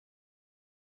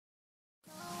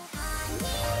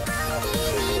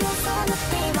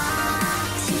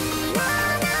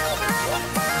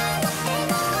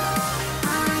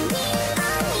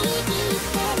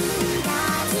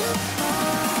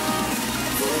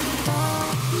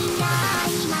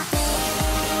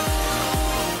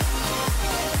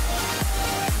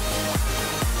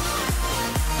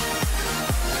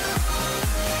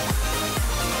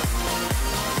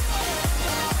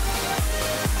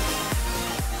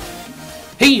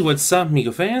Hey, what's up,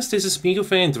 MikuFans? This is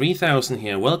MikuFan 3000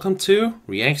 here. Welcome to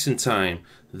Reaction Time.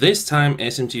 This time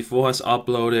SMG4 has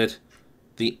uploaded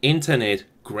the Internet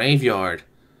Graveyard.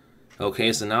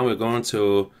 Okay, so now we're going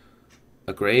to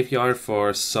a graveyard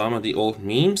for some of the old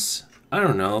memes. I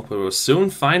don't know, but we'll soon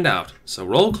find out. So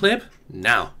roll clip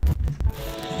now.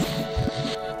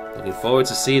 Looking forward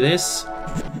to see this.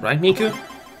 Right, Miku?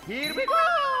 Here we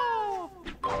go!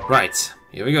 Right,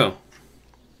 here we go.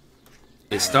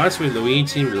 It starts with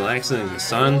Luigi relaxing in the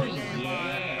sun.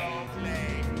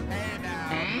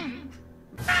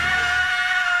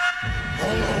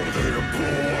 Hello there,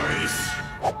 boys.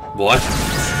 What?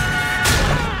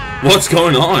 What's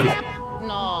going on?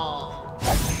 No.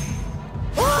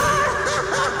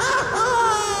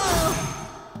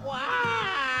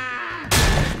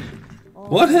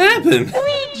 What happened?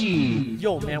 Luigi!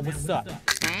 Yo, man, what's up?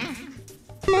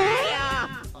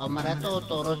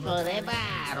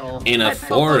 In a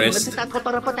forest.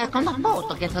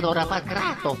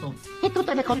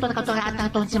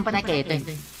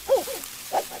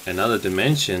 Another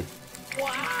dimension.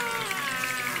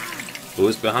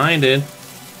 Who's behind it?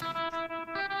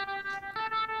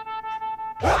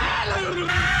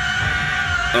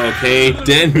 Okay,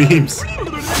 dead memes.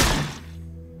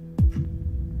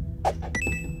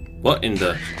 What in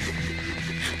the?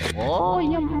 Oh,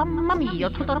 mamma mia,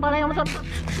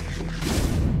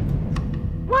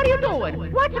 what are you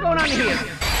doing? What's going on here?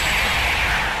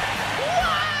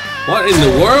 What in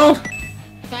the world?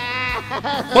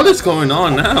 What is going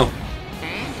on now?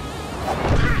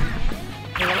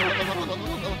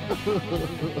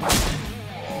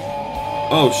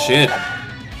 Oh shit.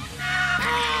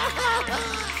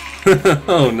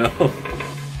 Oh no.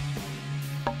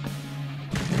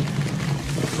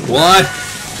 What?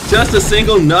 Just a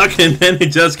single knock and then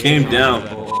it just came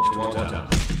down.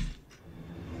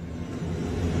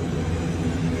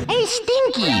 Hey,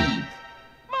 Stinky!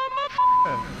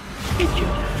 Get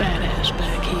your fat ass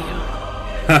back here.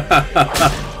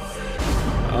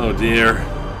 Oh dear.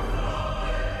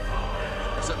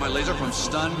 Set my laser from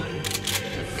stun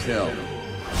to kill.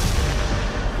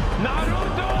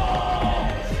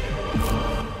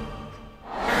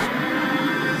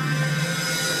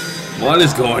 What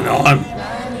is going on?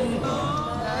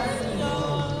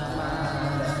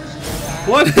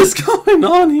 What is going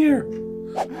on here?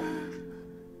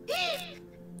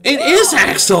 It is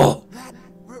Axel!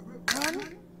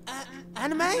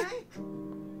 Anime?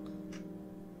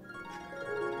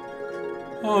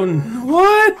 Oh,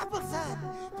 what?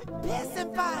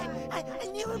 I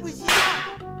knew it was you!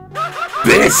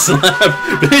 Bitch slap!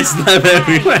 Bitch slap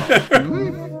everywhere!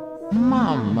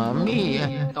 Mamma mia!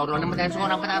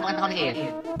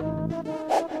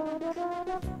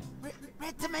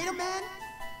 Red tomato man?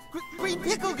 Green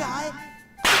pickle guy?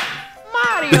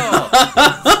 Mario!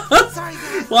 Sorry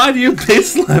guys. Why do you bitch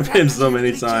slap him so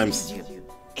many times?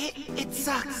 It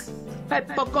sucks. 2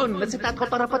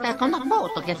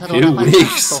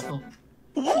 weeks.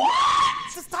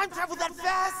 Does time travel that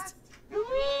fast?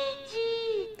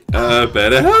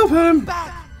 Better help him.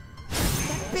 Back!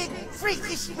 That big,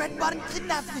 freakish red button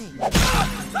kidnapped me!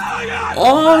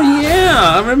 Oh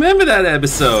yeah, I remember that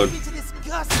episode. Into this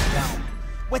gust realm,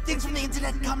 where things from the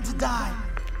internet come to die.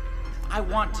 I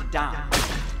want to die.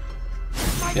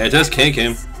 Yeah, just kick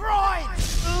him. Destroyed!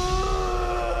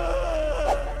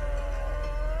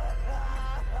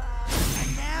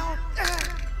 And now,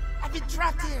 I've been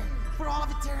trapped here for all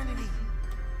of eternity.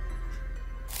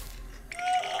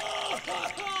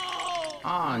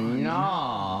 Oh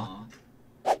no!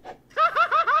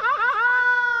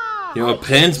 Your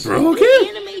pen's broken?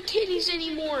 Anime titties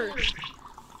anymore.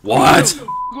 What?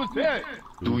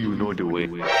 Do you know the way?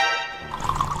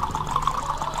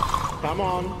 Come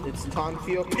on, it's time for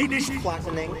your penis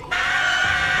flattening.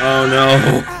 Oh no.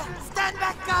 Stand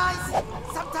back, guys!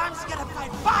 Sometimes you gotta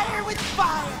fight fire with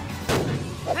fire!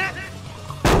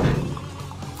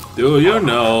 Do you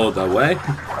know the way?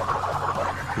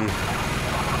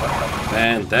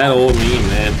 Man, that old meme,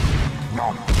 man.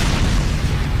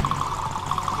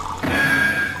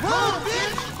 Whoa,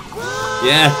 bitch! Whoa!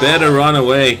 Yeah, better run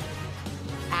away.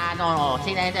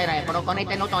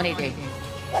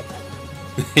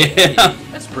 Yeah.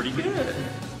 That's pretty good.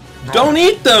 Don't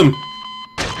eat them!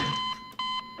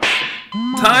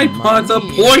 Tide Pods are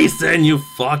poison, you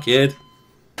fuckhead.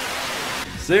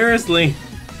 Seriously.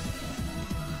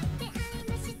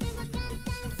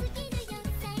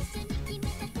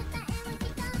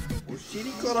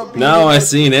 Now I've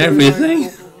seen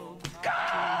everything.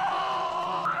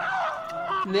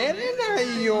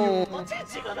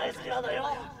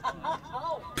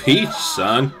 Peach,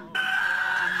 son.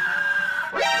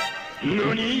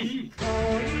 NANI?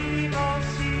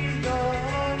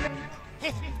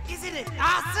 it!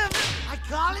 Awesome! I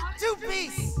call it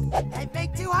two-piece! They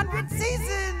make 200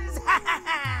 seasons!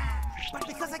 But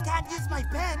because I can't use my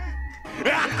pen...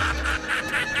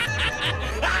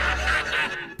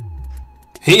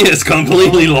 He has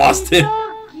completely lost it.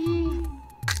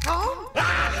 Oh?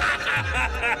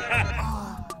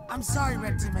 I'm sorry,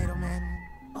 Red Tomato Man.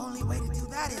 Only way to do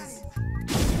that is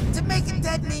to make a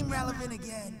dead meme relevant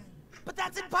again. But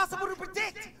that's impossible to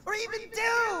predict or even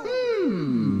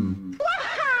do.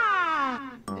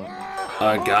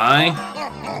 A guy?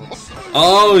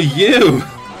 Oh, you!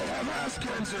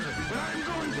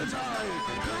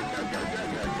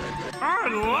 I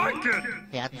like it!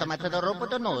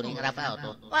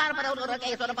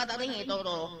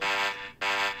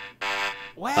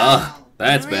 Well, Ah,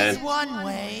 that's there is bad. one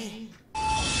way.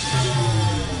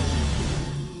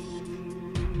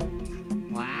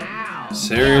 Wow.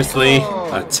 Seriously?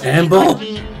 A temple?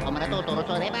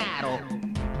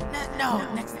 No,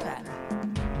 next to that.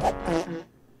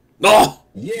 Oh!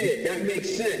 Yeah, that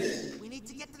makes sense. We need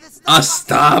to get to the A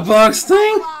Starbucks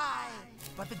thing? Why?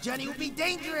 But the journey will be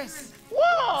dangerous.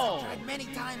 Whoa! I've tried many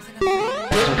times in a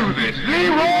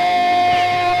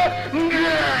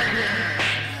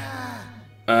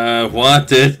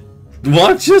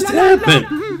What just happened?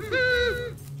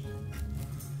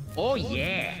 Oh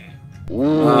yeah.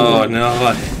 Oh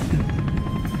no.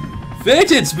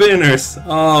 Fidget spinners!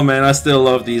 Oh man, I still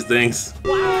love these things.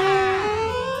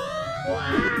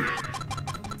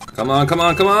 Come on, come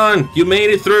on, come on! You made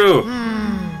it through!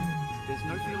 There's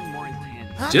no feeling more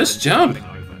intense. Just jump!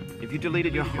 If you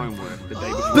deleted your homework the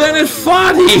day before... Bennett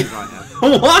Foddy!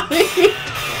 Why?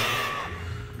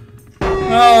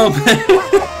 Oh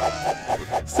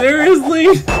man. Seriously?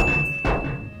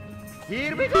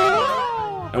 Here we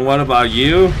go. And what about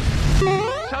you?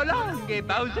 So long,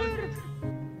 Bowser.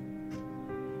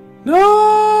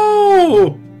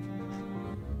 No!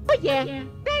 Oh yeah,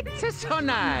 that's so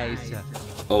nice.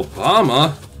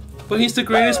 Obama? But he's the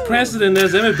greatest president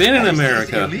there's ever been in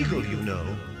America. Illegal, you know.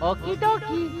 Okie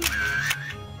dokie.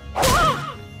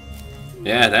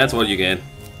 Yeah, that's what you get.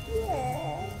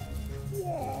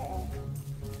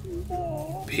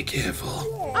 Be careful.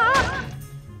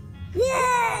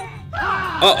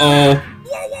 Uh-oh.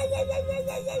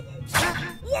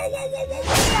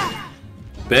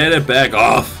 Better back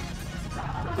off.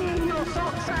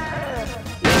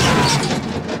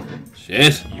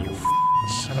 Shit.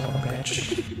 Son of a bitch.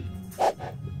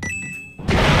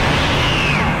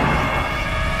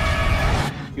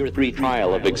 Your free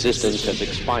trial of existence has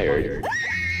expired.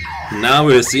 Now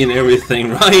we're seeing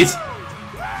everything right.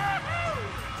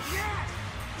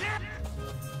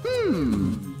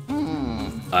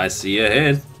 I see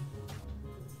ahead.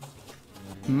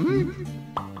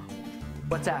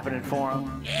 What's happening for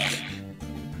him?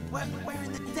 We're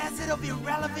in the desert of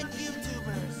irrelevant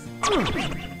YouTubers.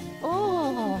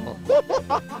 Oh.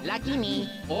 Lucky me.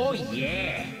 Oh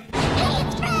yeah.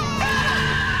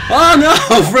 Oh no,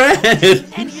 Fred!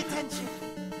 Any attention?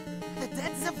 The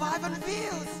dead survive on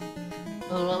views.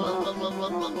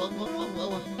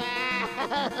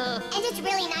 And it's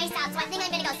really nice out, so I think I'm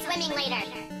gonna go swimming later.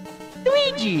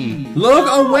 Luigi. Look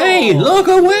away! Look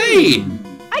away!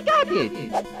 I got it.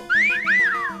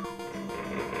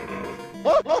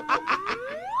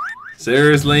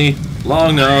 Seriously?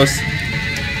 Long nose.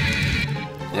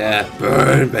 Yeah,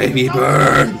 burn, baby,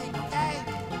 burn!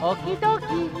 Okie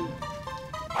dokie.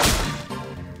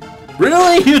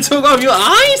 Really? You took off your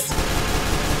eyes?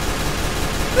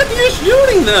 You're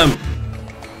shooting them!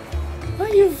 Are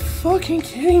you fucking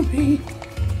kidding me?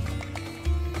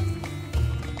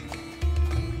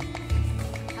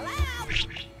 Hello?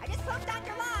 I just closed down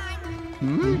your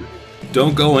line.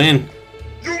 Don't go in.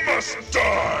 You must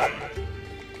die!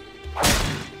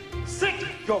 Sit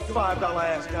your $5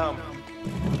 ass down.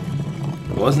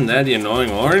 Wasn't that the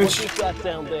annoying orange? What you got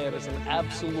down there is an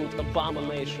absolute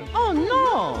abomination. Oh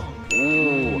no.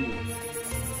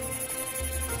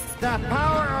 The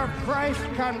power of Christ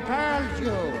compels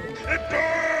you.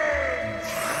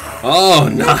 Oh,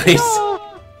 nice!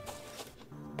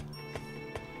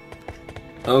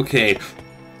 Okay.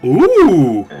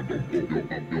 Ooh!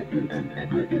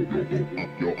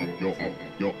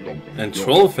 And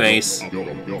troll face.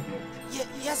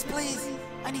 Yes, please.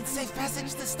 I need safe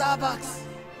passage to Starbucks.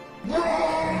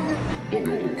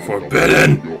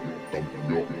 Forbidden!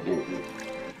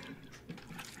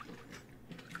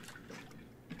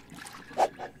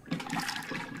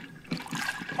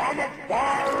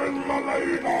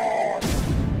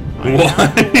 What? I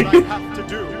have to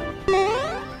do.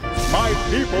 My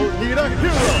people need a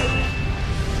hero.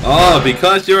 Oh,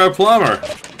 because you're a plumber.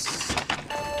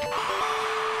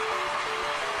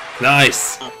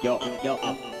 Nice.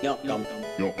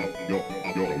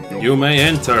 You may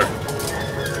enter.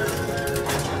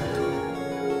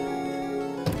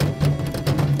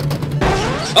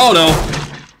 Oh no!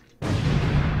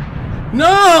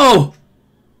 No!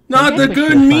 Not the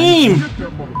good meme!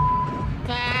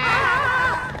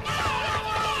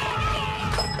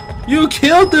 You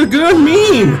killed the good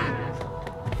meme!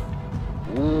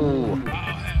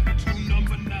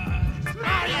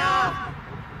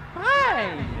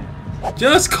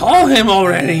 Just call him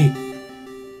already!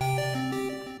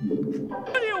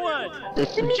 Che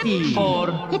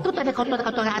tutte le cose che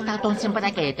ho dato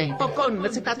sempre che te. Con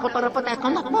si sta con una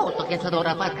foto che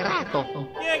sarà grato.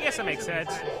 Yeah, I guess that makes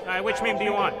sense. Which meme do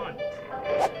you want?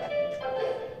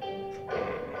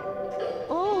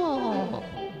 Oh,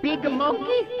 big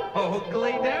monkey? Oh,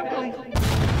 clay dumpling.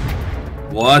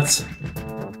 What?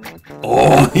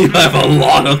 Oh, you have a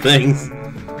lot of things.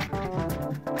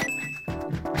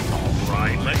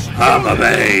 Alright, let's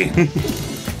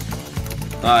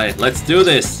Alright, let's do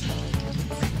this.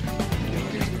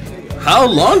 How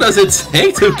long does it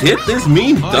take to get this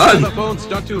meme done? The phone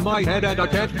stuck to my head and I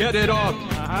can't get it off.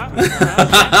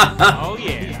 Oh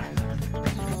yeah.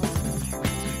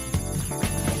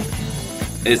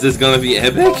 Is this gonna be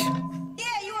epic?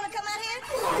 Yeah, you wanna come out here?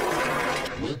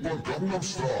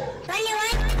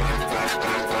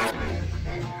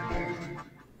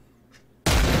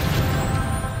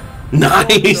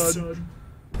 Nice!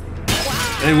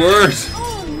 It worked!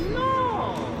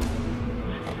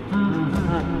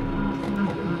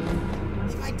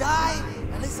 If I die,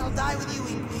 at least I'll die with you,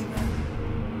 MikuFan.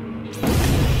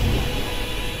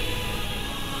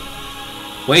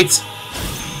 Wait!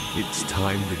 It's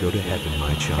time to go to heaven,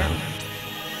 my child.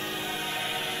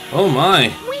 Oh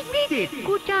my! We did it!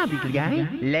 Good job, little guy.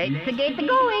 Let's get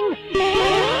going.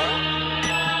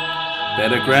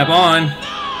 Better grab on.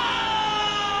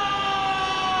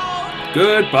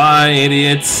 Goodbye,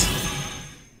 idiots.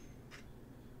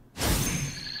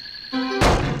 I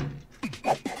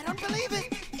don't believe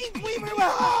it! MikuFan, we're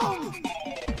home!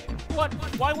 What?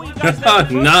 Why were you guys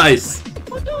there? Nice!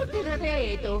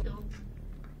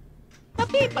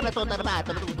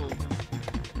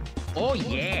 Oh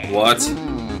yeah. What?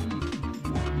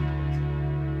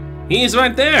 He's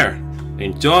right there!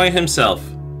 Enjoy himself.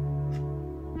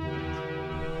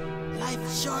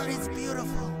 Life sure is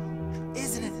beautiful,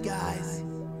 isn't it, guys?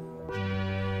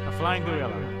 A flying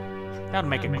gorilla. That'd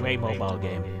make a great mobile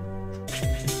game.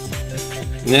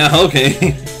 Yeah,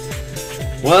 okay.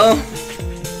 Well,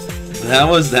 that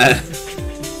was that.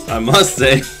 I must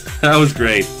say, that was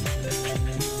great.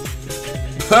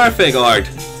 Perfect art.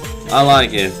 I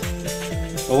like it.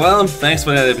 Well, thanks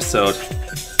for that episode.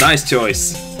 Nice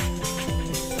choice.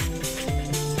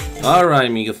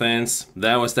 Alright, MikuFans,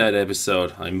 that was that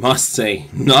episode. I must say,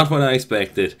 not what I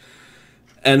expected.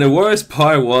 And the worst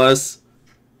part was,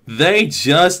 they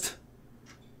just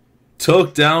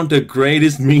took down the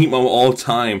greatest meme of all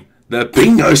time. The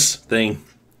Bingers thing.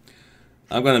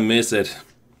 I'm gonna miss it.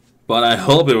 But I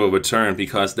hope it will return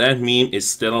because that meme is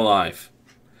still alive.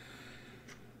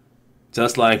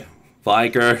 Just like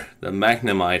Viger the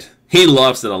Magnemite. He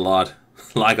loves it a lot.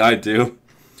 Like I do.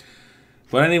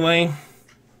 But anyway,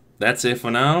 that's it for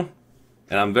now.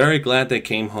 And I'm very glad they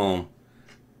came home.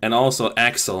 And also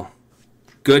Axel.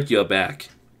 Good you're back.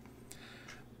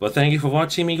 But thank you for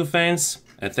watching, MikuFans.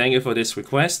 And thank you for this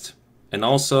request. And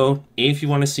also, if you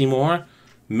want to see more,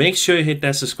 make sure you hit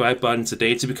that subscribe button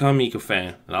today to become a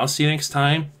MikuFan. And I'll see you next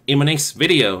time in my next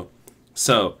video.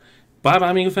 So, bye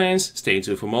bye MikuFans, stay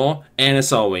tuned for more. And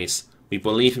as always, we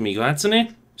believe in Miku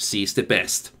Hatsune, she's the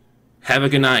best. Have a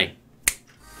good night.